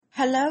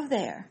Hello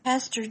there.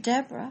 Pastor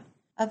Deborah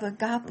of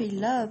Agape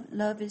Love,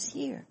 Love is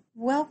Here,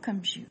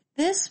 welcomes you.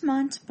 This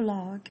month's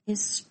blog is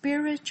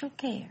Spiritual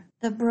Care,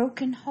 the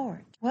Broken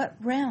Heart. What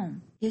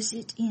realm is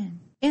it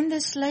in? In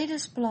this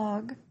latest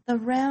blog, the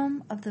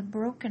realm of the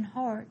broken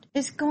heart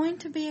is going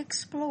to be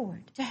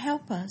explored to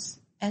help us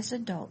as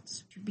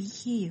adults to be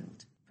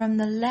healed from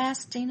the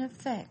lasting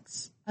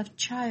effects of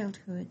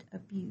childhood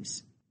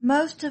abuse.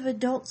 Most of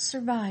adult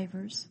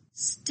survivors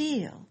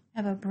still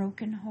have a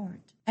broken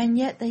heart, and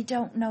yet they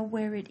don't know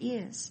where it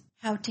is,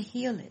 how to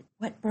heal it,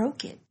 what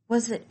broke it.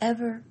 Was it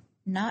ever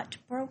not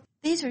broke?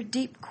 These are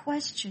deep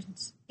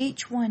questions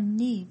each one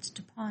needs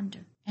to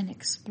ponder and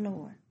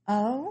explore.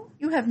 Oh,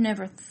 you have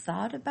never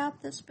thought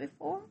about this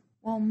before?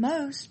 Well,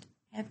 most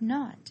have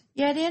not.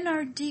 Yet in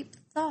our deep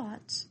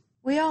thoughts,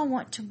 we all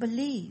want to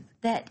believe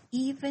that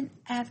even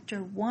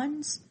after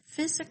one's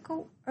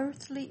physical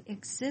earthly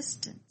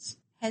existence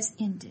has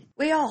ended,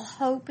 we all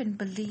hope and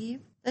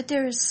believe that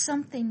there is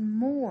something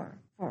more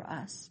for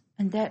us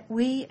and that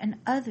we and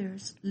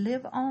others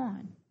live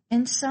on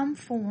in some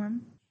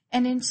form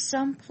and in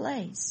some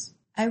place,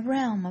 a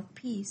realm of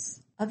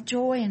peace, of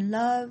joy and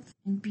love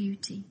and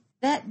beauty.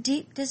 That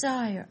deep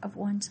desire of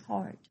one's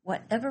heart,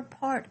 whatever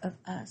part of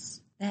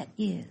us that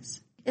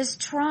is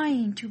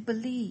trying to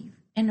believe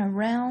in a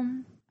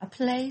realm, a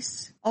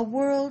place, a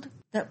world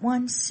that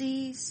one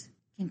sees,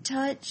 can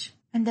touch,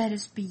 and that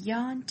is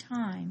beyond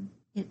time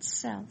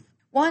itself.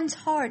 One's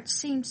heart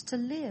seems to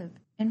live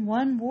in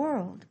one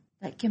world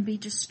that can be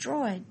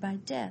destroyed by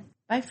death,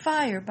 by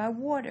fire, by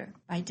water,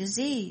 by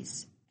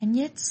disease, and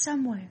yet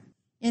somewhere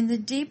in the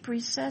deep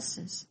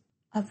recesses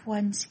of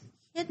one's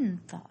hidden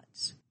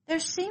thoughts, there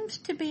seems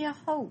to be a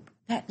hope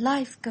that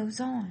life goes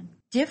on,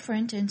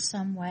 different in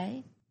some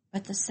way,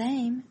 but the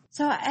same.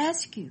 So I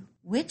ask you,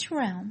 which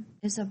realm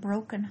is a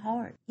broken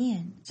heart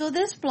in? So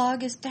this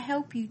blog is to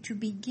help you to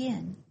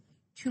begin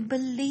to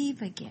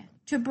believe again,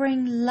 to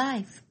bring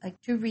life,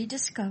 to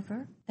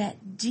rediscover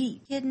that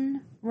deep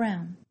hidden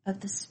realm of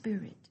the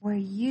spirit where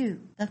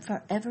you, the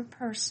forever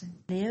person,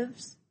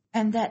 lives,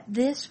 and that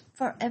this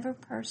forever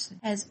person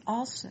has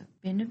also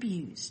been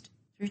abused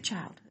through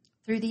childhood,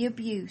 through the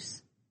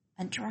abuse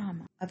and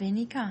trauma of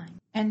any kind,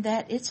 and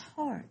that its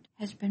heart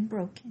has been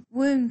broken,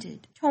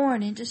 wounded,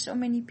 torn into so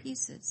many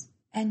pieces,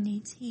 and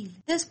needs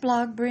healing. This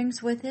blog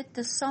brings with it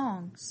the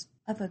songs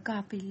of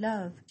agape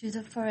love to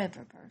the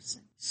forever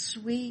person.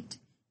 Sweet,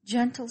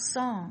 gentle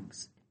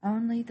songs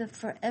only the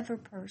forever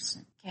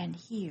person can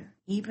hear,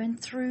 even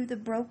through the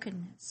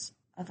brokenness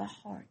of a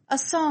heart. A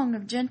song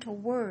of gentle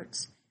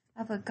words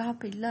of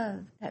agape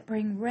love that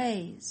bring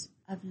rays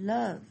of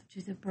love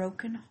to the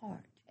broken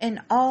heart.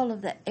 In all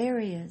of the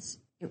areas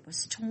it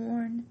was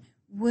torn,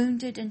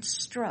 wounded, and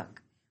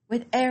struck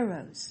with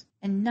arrows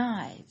and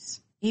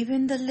knives.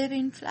 Even the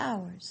living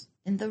flowers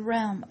in the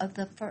realm of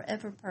the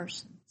forever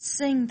person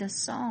sing the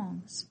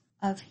songs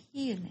of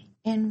healing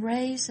in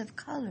rays of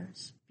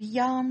colors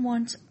beyond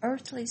one's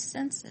earthly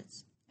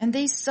senses. And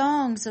these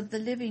songs of the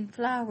living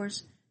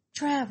flowers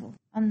travel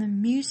on the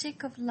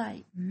music of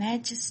light,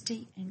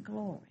 majesty, and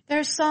glory.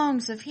 Their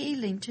songs of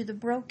healing to the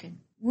broken,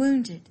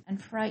 wounded,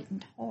 and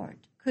frightened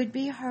heart could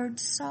be heard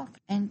soft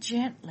and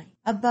gently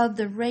above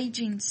the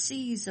raging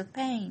seas of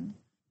pain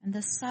and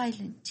the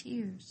silent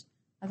tears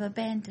of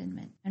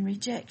abandonment and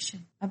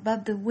rejection,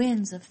 above the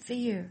winds of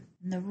fear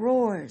and the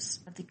roars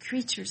of the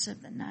creatures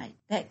of the night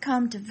that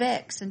come to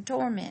vex and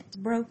torment the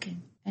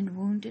broken and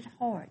wounded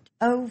heart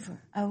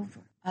over.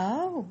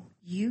 Oh,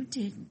 you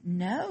didn't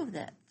know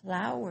that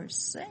flowers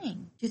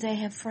sing. Do they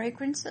have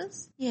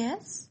fragrances?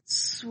 Yes,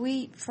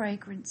 sweet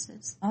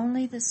fragrances.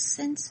 Only the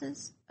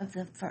senses of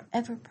the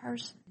forever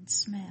person can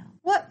smell.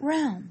 What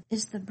realm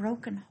is the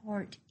broken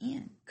heart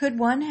in? Could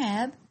one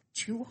have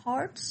two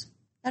hearts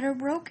that are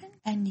broken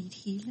and need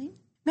healing?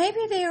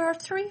 Maybe there are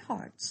three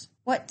hearts.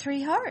 What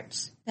three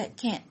hearts? That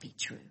can't be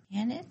true,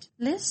 can it?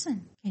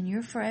 Listen, can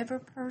your forever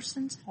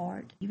person's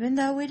heart, even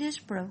though it is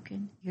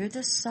broken, hear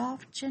the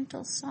soft,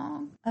 gentle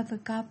song of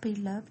agape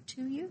love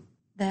to you?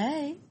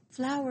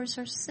 Flowers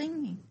are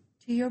singing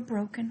to your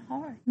broken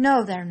heart.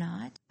 No, they're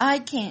not. I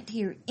can't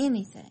hear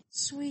anything.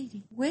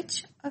 Sweetie,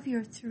 which of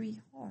your three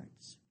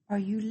hearts are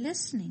you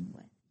listening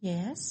with?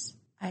 Yes,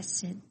 I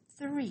said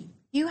three.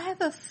 You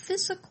have a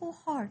physical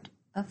heart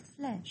of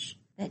flesh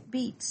that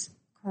beats,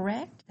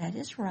 correct? That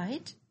is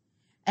right.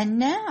 And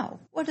now,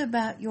 what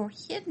about your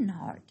hidden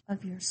heart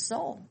of your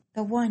soul,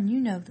 the one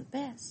you know the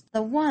best,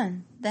 the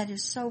one that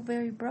is so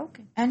very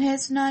broken and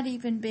has not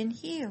even been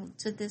healed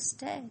to this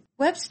day?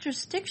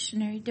 Webster's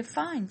dictionary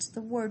defines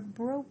the word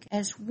broken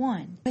as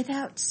one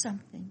without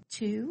something,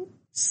 two,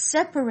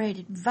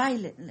 separated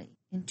violently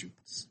into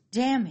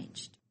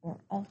damaged or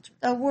altered.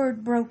 The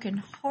word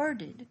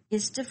broken-hearted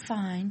is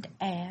defined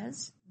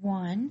as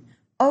one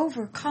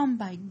overcome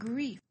by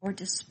grief or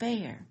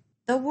despair.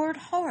 The word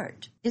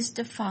heart is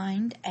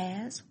defined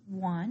as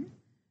one,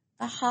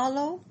 the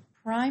hollow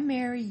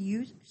primary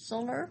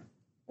usular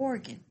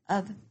organ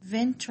of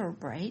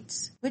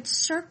vertebrates which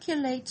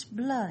circulates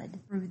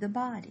blood through the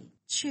body.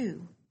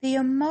 2. The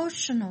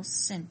emotional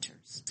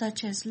centers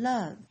such as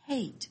love,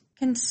 hate,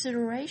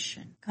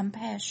 consideration,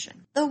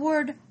 compassion. The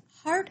word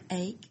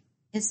heartache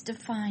is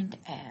defined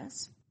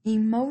as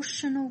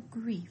emotional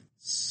grief,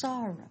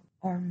 sorrow,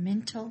 or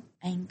mental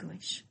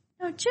anguish.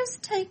 Now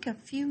just take a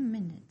few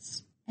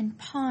minutes and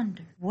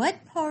ponder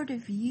what part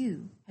of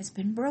you has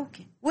been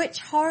broken, which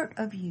heart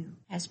of you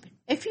has been.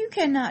 If you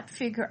cannot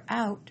figure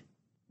out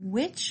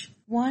which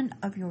one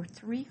of your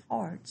 3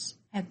 hearts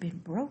have been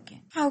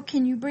broken, how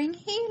can you bring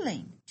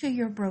healing to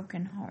your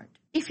broken heart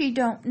if you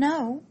don't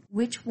know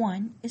which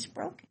one is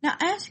broken? Now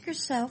ask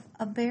yourself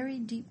a very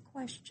deep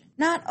question.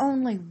 Not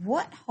only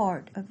what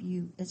heart of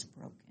you is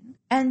broken,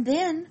 and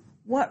then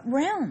what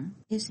realm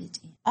is it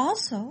in?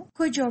 Also,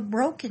 could your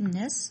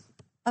brokenness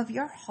of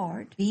your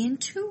heart be in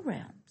 2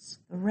 realms?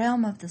 The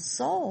realm of the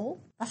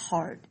soul, the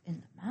heart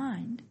and the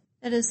mind,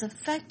 that is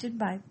affected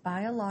by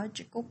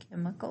biological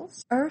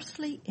chemicals,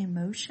 earthly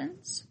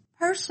emotions,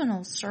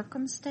 personal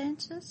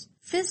circumstances,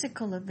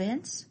 physical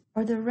events,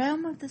 or the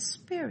realm of the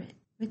spirit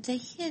with a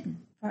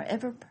hidden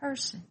forever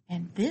person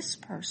and this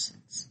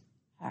person's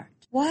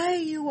heart. While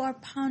you are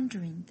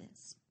pondering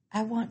this,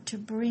 I want to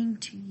bring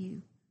to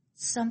you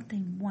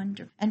something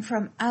wonderful and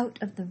from out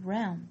of the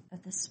realm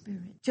of the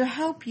spirit to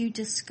help you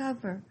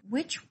discover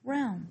which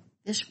realm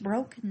this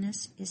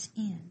brokenness is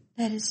in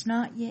that is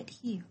not yet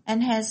healed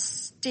and has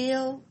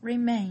still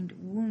remained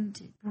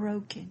wounded,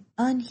 broken,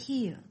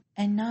 unhealed,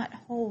 and not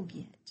whole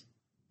yet.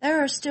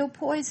 There are still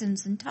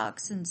poisons and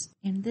toxins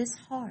in this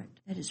heart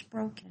that is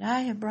broken.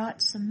 I have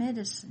brought some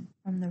medicine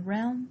from the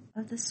realm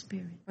of the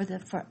spirit for the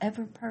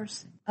forever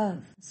person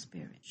of the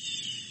spirit.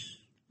 Shh.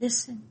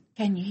 Listen.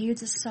 Can you hear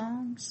the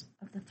songs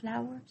of the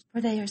flowers? For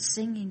they are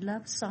singing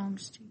love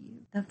songs to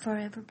you, the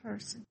forever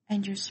person,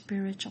 and your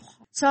spiritual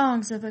heart.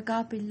 Songs of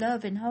agape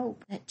love and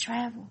hope that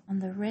travel on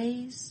the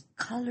rays,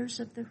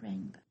 colors of the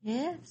rainbow.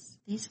 Yes,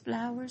 these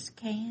flowers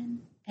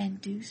can and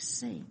do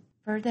sing,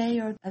 for they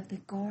are of the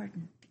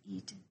Garden of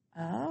Eden.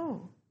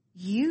 Oh,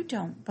 you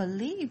don't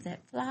believe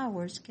that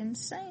flowers can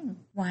sing.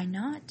 Why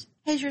not?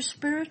 Has your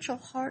spiritual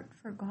heart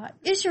forgotten?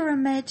 Is your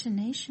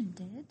imagination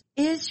dead?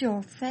 Is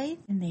your faith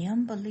in the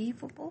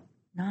unbelievable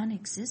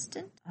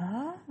non-existent?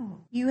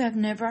 Oh, you have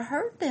never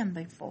heard them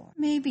before.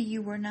 Maybe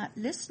you were not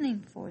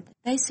listening for them.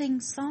 They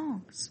sing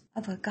songs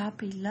of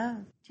agape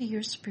love to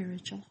your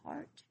spiritual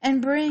heart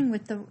and bring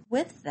with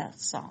the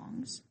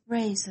songs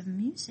rays of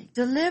music,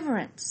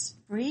 deliverance,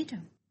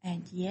 freedom,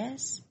 and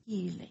yes,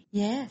 healing.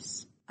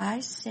 Yes, I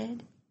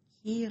said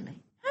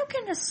healing. How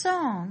can a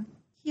song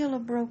heal a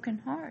broken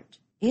heart?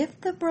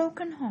 If the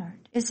broken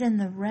heart is in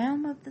the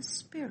realm of the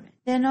spirit,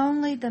 then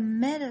only the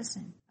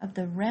medicine of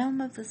the realm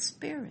of the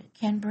spirit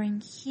can bring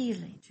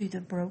healing to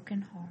the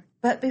broken heart.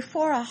 But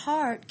before a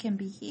heart can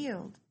be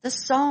healed, the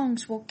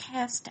songs will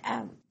cast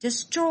out,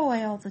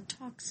 destroy all the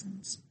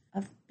toxins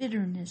of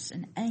bitterness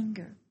and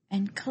anger,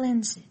 and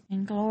cleanse it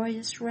in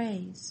glorious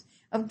rays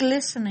of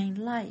glistening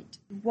light,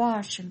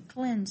 wash and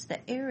cleanse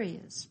the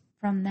areas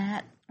from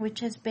that which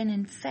has been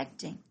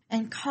infecting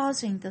and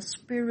causing the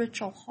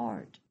spiritual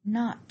heart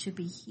not to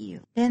be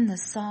healed. Then the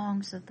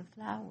songs of the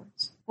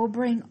flowers will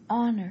bring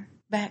honor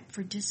back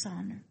for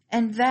dishonor,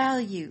 and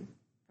value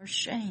for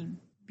shame,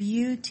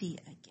 beauty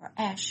for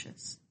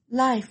ashes.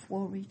 Life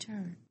will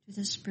return to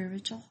the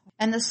spiritual heart,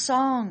 and the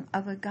song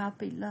of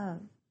agape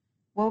love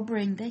will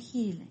bring the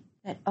healing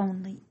that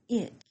only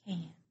it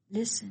can.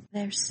 Listen,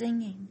 they're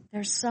singing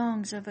their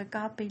songs of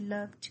agape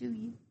love to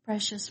you,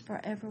 precious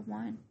forever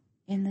one,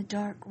 in the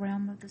dark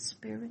realm of the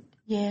spirit.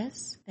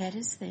 Yes, that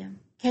is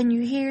them. Can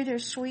you hear their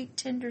sweet,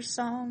 tender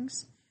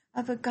songs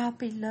of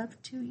agape love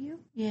to you?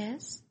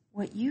 Yes,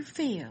 what you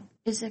feel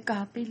is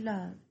agape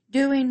love,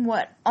 doing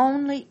what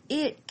only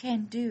it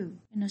can do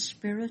in a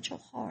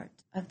spiritual heart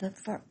of the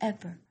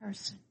forever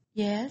person.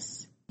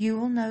 Yes, you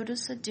will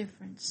notice a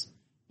difference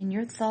in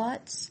your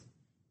thoughts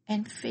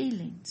and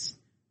feelings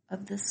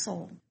of the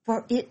soul,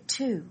 for it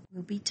too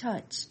will be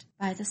touched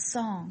by the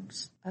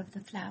songs of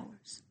the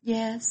flowers.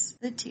 Yes,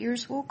 the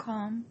tears will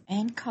come,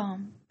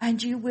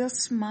 and you will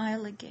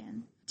smile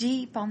again,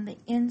 deep on the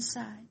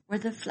inside, where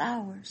the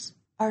flowers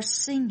are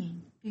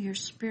singing to your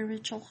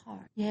spiritual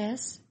heart.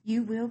 Yes,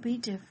 you will be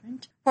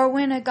different, for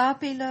when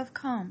agape love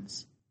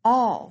comes,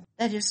 all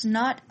that is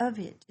not of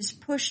it is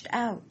pushed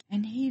out,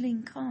 and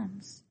healing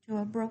comes to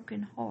a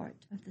broken heart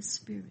of the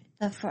spirit,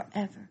 the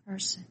forever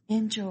person.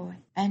 Enjoy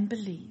and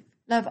believe.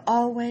 Love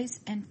always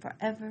and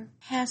forever,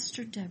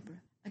 Pastor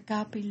Deborah.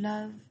 Agape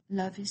love,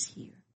 love is here.